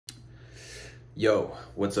Yo,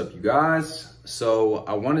 what's up, you guys? So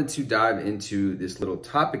I wanted to dive into this little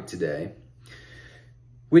topic today,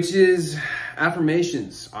 which is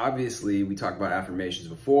affirmations. Obviously, we talked about affirmations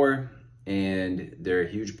before, and they're a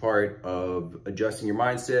huge part of adjusting your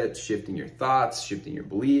mindset, shifting your thoughts, shifting your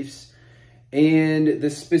beliefs. And the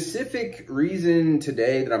specific reason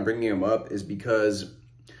today that I'm bringing them up is because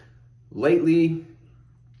lately,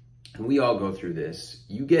 and we all go through this,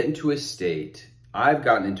 you get into a state, I've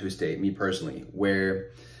gotten into a state, me personally,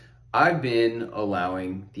 where I've been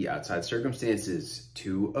allowing the outside circumstances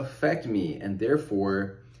to affect me and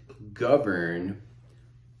therefore govern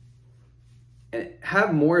and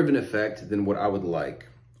have more of an effect than what I would like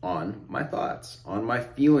on my thoughts, on my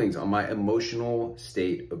feelings, on my emotional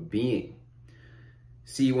state of being.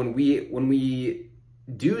 See, when we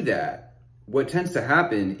do that, what tends to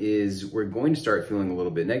happen is we're going to start feeling a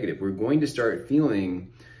little bit negative. We're going to start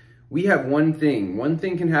feeling we have one thing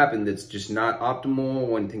can happen that's just not optimal.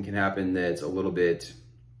 One thing can happen that's a little bit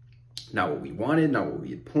not what we wanted, not what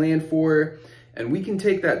we had planned for. And we can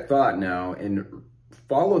take that thought now and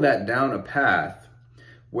follow that down a path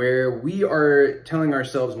where we are telling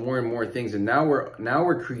ourselves more and more things. And now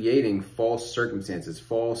we're creating false circumstances,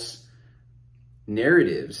 false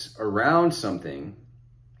narratives around something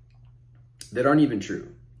that aren't even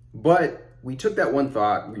true. But we took that one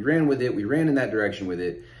thought, we ran with it, we ran in that direction with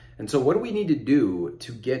it. And so what do we need to do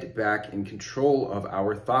to get back in control of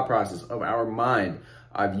our thought process, of our mind?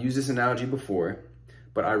 I've used this analogy before,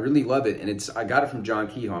 but I really love it. And I got it from John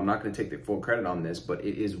Kehoe. I'm not going to take the full credit on this, but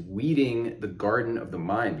it is weeding the garden of the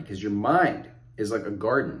mind, because your mind is like a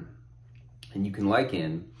garden, and you can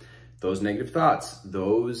liken those negative thoughts,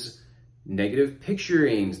 those negative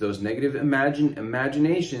picturings, those negative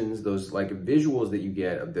imaginations, those like visuals that you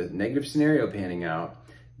get of the negative scenario panning out.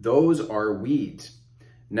 Those are weeds.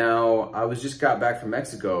 Now, I just got back from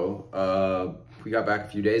Mexico. We got back a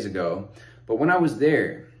few days ago. But when I was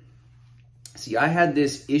there, see, I had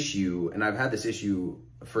this issue, and I've had this issue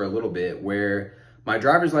for a little bit, where my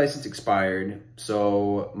driver's license expired.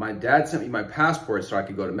 So my dad sent me my passport so I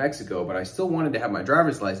could go to Mexico, but I still wanted to have my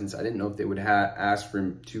driver's license. I didn't know if they would ask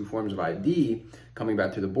for 2 forms of ID coming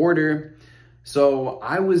back through the border. So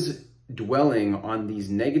I was dwelling on these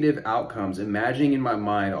negative outcomes, imagining in my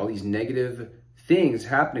mind all these negative things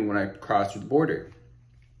happening when I crossed through the border.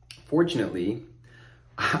 Fortunately,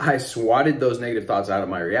 I swatted those negative thoughts out of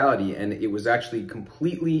my reality, and it was actually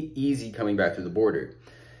completely easy coming back through the border.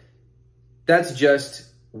 That's just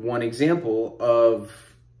one example of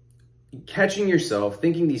catching yourself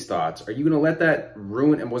thinking these thoughts. Are you going to let that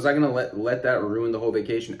ruin? And was I going to let that ruin the whole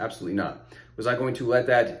vacation? Absolutely not. Was I going to let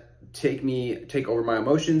that take over my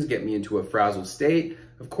emotions, get me into a frazzled state?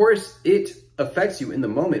 Of course, it affects you in the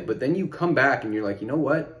moment, but then you come back and you're like, you know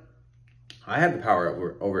what? I have the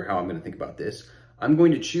power over how I'm going to think about this. I'm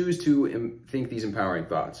going to choose to think these empowering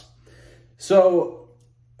thoughts. So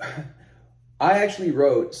I actually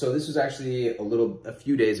wrote, so this was actually a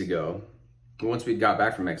few days ago, once we got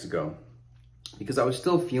back from Mexico, because I was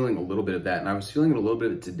still feeling a little bit of that, and I was feeling it a little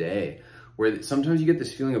bit of it today, where sometimes you get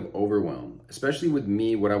this feeling of overwhelm, especially with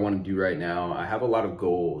me, what I want to do right now. I have a lot of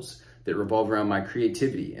goals that revolve around my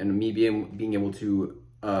creativity and me being able to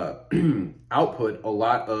output a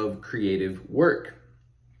lot of creative work.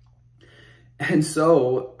 And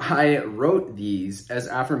so I wrote these as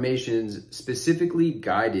affirmations specifically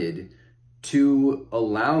guided to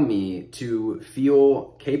allow me to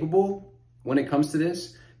feel capable when it comes to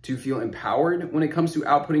this, to feel empowered when it comes to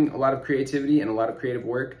outputting a lot of creativity and a lot of creative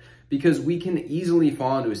work, because we can easily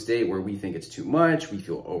fall into a state where we think it's too much, we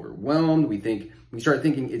feel overwhelmed, we start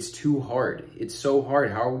thinking it's too hard. It's so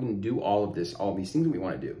hard. How are we going to do all of this, all these things that we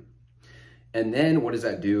want to do? And then what does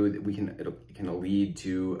that do? It can lead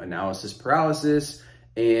to analysis paralysis,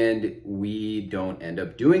 and we don't end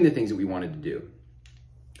up doing the things that we wanted to do.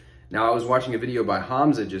 Now, I was watching a video by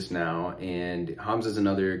Hamza just now, and Hamza's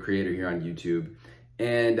another creator here on YouTube,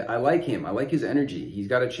 and I like him. I like his energy. He's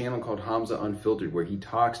got a channel called Hamza Unfiltered, where he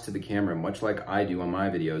talks to the camera, much like I do on my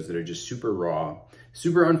videos that are just super raw,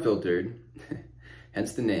 super unfiltered,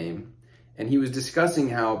 hence the name. And he was discussing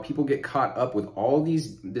how people get caught up with all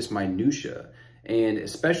this minutia, and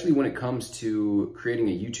especially when it comes to creating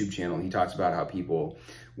a YouTube channel. He talks about how people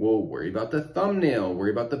will worry about the thumbnail, worry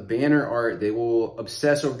about the banner art. They will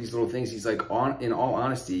obsess over these little things. He's like, in all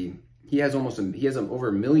honesty, he has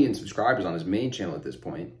over 1 million subscribers on his main channel at this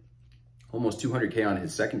point, almost 200K on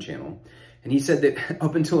his second channel. And he said that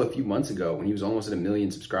up until a few months ago, when he was almost at 1 million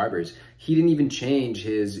subscribers, he didn't even change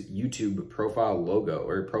his YouTube profile logo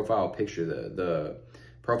or profile picture, the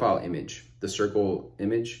profile image, the circle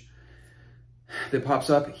image that pops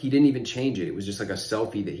up. He didn't even change it. It was just like a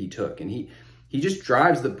selfie that he took. And he just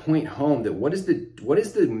drives the point home that what is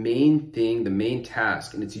the main thing, the main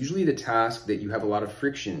task, and it's usually the task that you have a lot of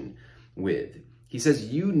friction with. He says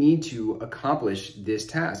you need to accomplish this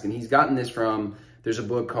task, and he's gotten this from, there's a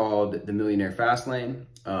book called The Millionaire Fastlane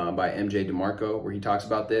by MJ DeMarco where he talks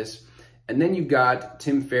about this. And then you've got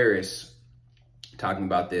Tim Ferriss talking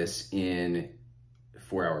about this in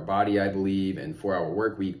 4-Hour Body, I believe, and 4-Hour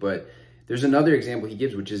Work Week. But there's another example he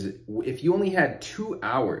gives, which is if you only had 2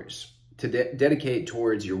 hours to dedicate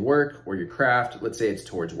towards your work or your craft, let's say it's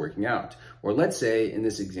towards working out, or let's say in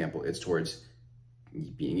this example, it's towards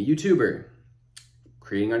being a YouTuber,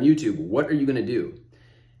 creating on YouTube, what are you gonna do?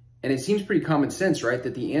 And it seems pretty common sense, right?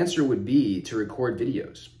 That the answer would be to record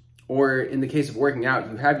videos. Or in the case of working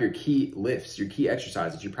out, you have your key lifts, your key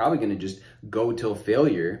exercises. You're probably gonna just go till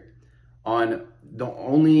failure on the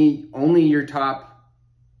only your top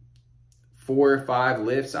 4 or 5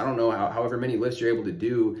 lifts. I don't know however many lifts you're able to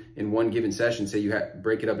do in one given session. Say you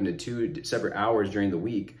break it up into 2 separate hours during the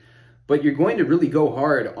week, but you're going to really go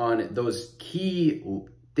hard on those key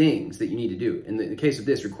things that you need to do. In the case of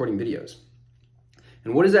this, recording videos.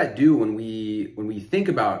 And what does that do when we think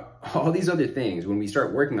about all these other things, when we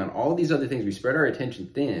start working on all these other things, we spread our attention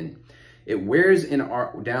thin, it wears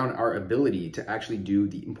down our ability to actually do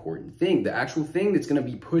the important thing, the actual thing that's gonna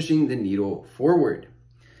be pushing the needle forward.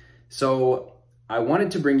 So I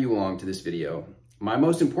wanted to bring you along to this video. My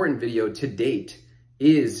most important video to date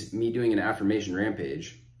is me doing an affirmation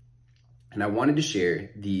rampage. And I wanted to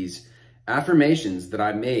share these affirmations that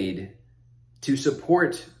I made to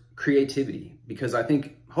support creativity, because I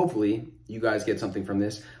think hopefully you guys get something from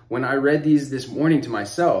this. When I read these this morning to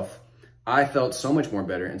myself, I felt so much more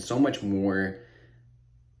better and so much more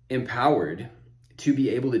empowered to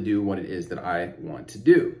be able to do what it is that I want to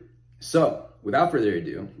do. So without further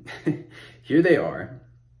ado, here they are.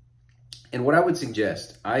 And what I would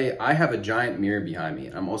suggest, I have a giant mirror behind me.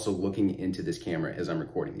 I'm also looking into this camera as I'm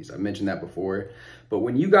recording these. I've mentioned that before. But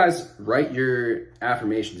when you guys write your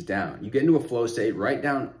affirmations down, you get into a flow state, write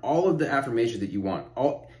down all of the affirmations that you want.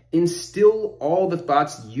 Instill all the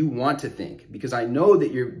thoughts you want to think. Because I know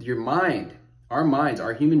that your mind, our minds,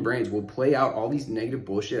 our human brains will play out all these negative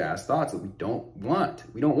bullshit ass thoughts that we don't want.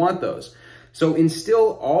 We don't want those. So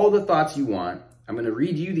instill all the thoughts you want. I'm going to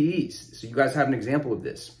read you these so you guys have an example of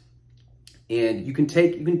this. And you can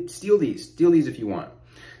steal these if you want.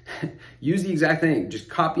 Use the exact thing, just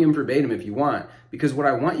copy them verbatim if you want, because what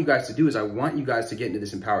I want you guys to do is I want you guys to get into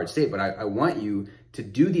this empowered state, but I want you to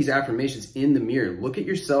do these affirmations in the mirror. Look at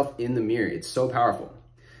yourself in the mirror. It's so powerful.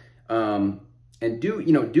 And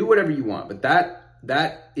do whatever you want, but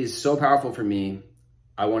that is so powerful for me.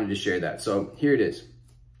 I wanted to share that. So here it is.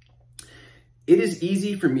 It is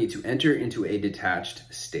easy for me to enter into a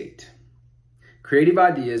detached state. Creative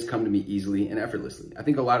ideas come to me easily and effortlessly. I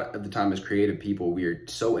think a lot of the time as creative people, we are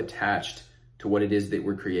so attached to what it is that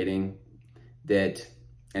we're creating that,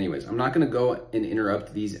 anyways, I'm not gonna go and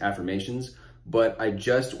interrupt these affirmations, but I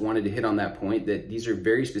just wanted to hit on that point that these are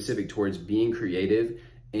very specific towards being creative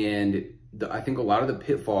and I think a lot of the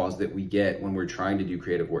pitfalls that we get when we're trying to do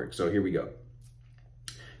creative work. So here we go.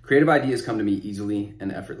 Creative ideas come to me easily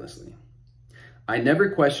and effortlessly. I never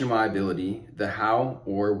question my ability, the how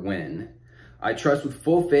or when. I trust with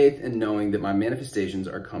full faith in knowing that my manifestations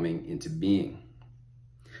are coming into being.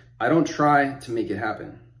 I don't try to make it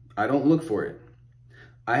happen. I don't look for it.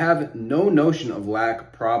 I have no notion of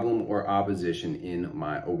lack, problem, or opposition in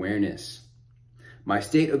my awareness. My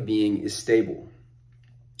state of being is stable.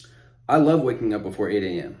 I love waking up before 8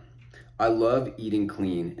 a.m. I love eating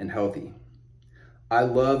clean and healthy. I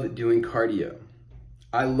love doing cardio.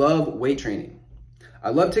 I love weight training. I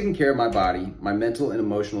love taking care of my body, my mental and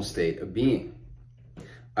emotional state of being.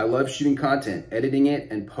 I love shooting content, editing it,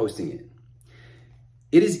 and posting it.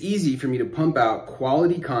 It is easy for me to pump out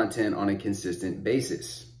quality content on a consistent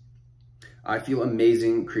basis. I feel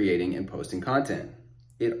amazing creating and posting content.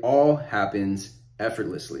 It all happens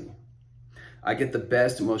effortlessly. I get the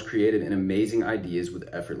best, most creative, and amazing ideas with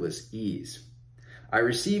effortless ease. I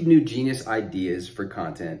receive new genius ideas for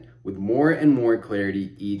content with more and more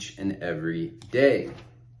clarity each and every day.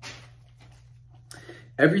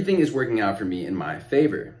 Everything is working out for me in my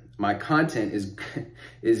favor. My content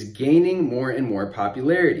is gaining more and more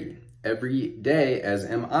popularity every day, as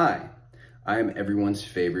am I. I am everyone's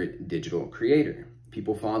favorite digital creator.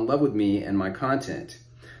 People fall in love with me and my content.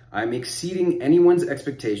 I'm exceeding anyone's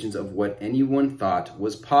expectations of what anyone thought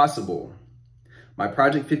was possible. My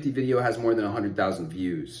Project 50 video has more than 100,000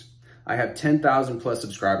 views. I have 10,000 plus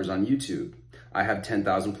subscribers on YouTube. I have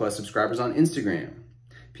 10,000 plus subscribers on Instagram.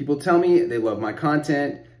 People tell me they love my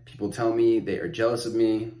content. People tell me they are jealous of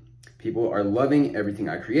me. People are loving everything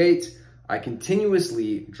I create. I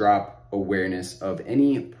continuously drop awareness of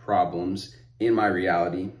any problems in my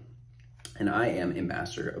reality, and I am a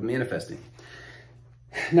master of manifesting.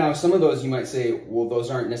 Now, some of those you might say, well, those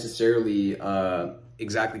aren't necessarily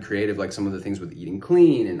exactly creative, like some of the things with eating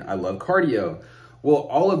clean and I love cardio. Well,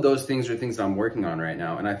 all of those things are things that I'm working on right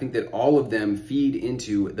now. And I think that all of them feed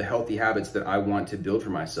into the healthy habits that I want to build for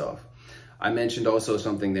myself. I mentioned also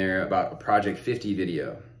something there about a Project 50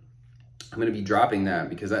 video. I'm going to be dropping that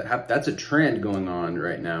because that's a trend going on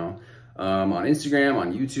right now on Instagram,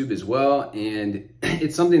 on YouTube as well. And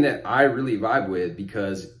it's something that I really vibe with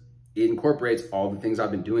because it incorporates all the things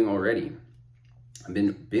I've been doing already.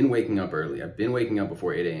 I've been waking up early. I've been waking up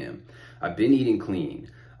before 8 a.m. I've been eating clean.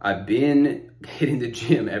 I've been hitting the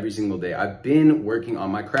gym every single day. I've been working on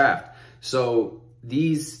my craft. So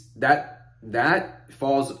that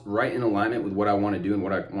falls right in alignment with what I want to do and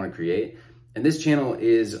what I want to create. And this channel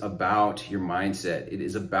is about your mindset. It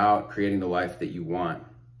is about creating the life that you want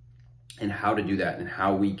and how to do that and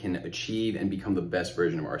how we can achieve and become the best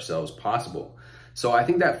version of ourselves possible. So I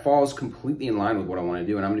think that falls completely in line with what I want to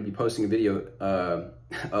do. And I'm going to be posting a video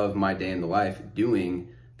of my day in the life doing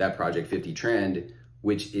that Project 50 trend,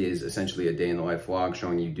 which is essentially a day in the life vlog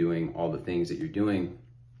showing you doing all the things that you're doing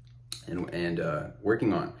and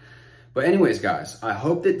working on. But anyways, guys, I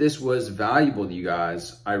hope that this was valuable to you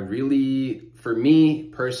guys. For me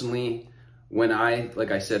personally, when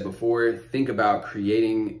like I said before, think about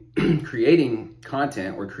creating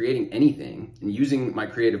content or creating anything and using my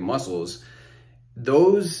creative muscles,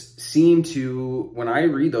 those seem to, when I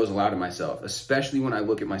read those aloud to myself, especially when I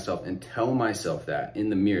look at myself and tell myself that in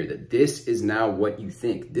the mirror, that this is now what you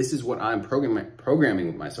think. This is what I'm programming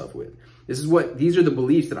with myself with. These are the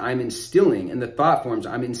beliefs that I'm instilling and the thought forms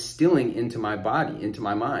I'm instilling into my body, into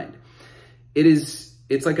my mind.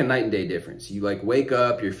 It's like a night and day difference. You like wake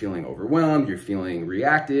up, you're feeling overwhelmed, you're feeling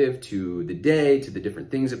reactive to the day, to the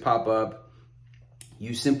different things that pop up.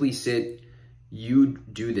 You simply sit, you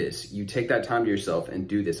do this, you take that time to yourself and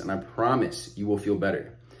do this, and I promise you will feel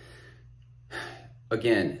better.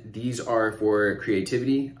 Again, these are for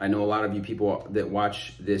creativity. I know a lot of you people that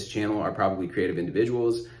watch this channel are probably creative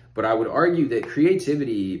individuals, but I would argue that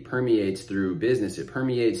creativity permeates through business. It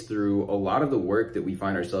permeates through a lot of the work that we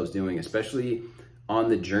find ourselves doing, especially on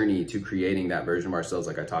the journey to creating that version of ourselves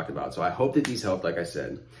like I talked about. So I hope that these helped, like I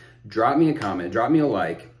said. Drop me a comment, drop me a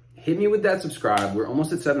like, hit me with that subscribe. We're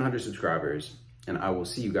almost at 700 subscribers, and I will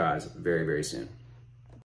see you guys very, very soon.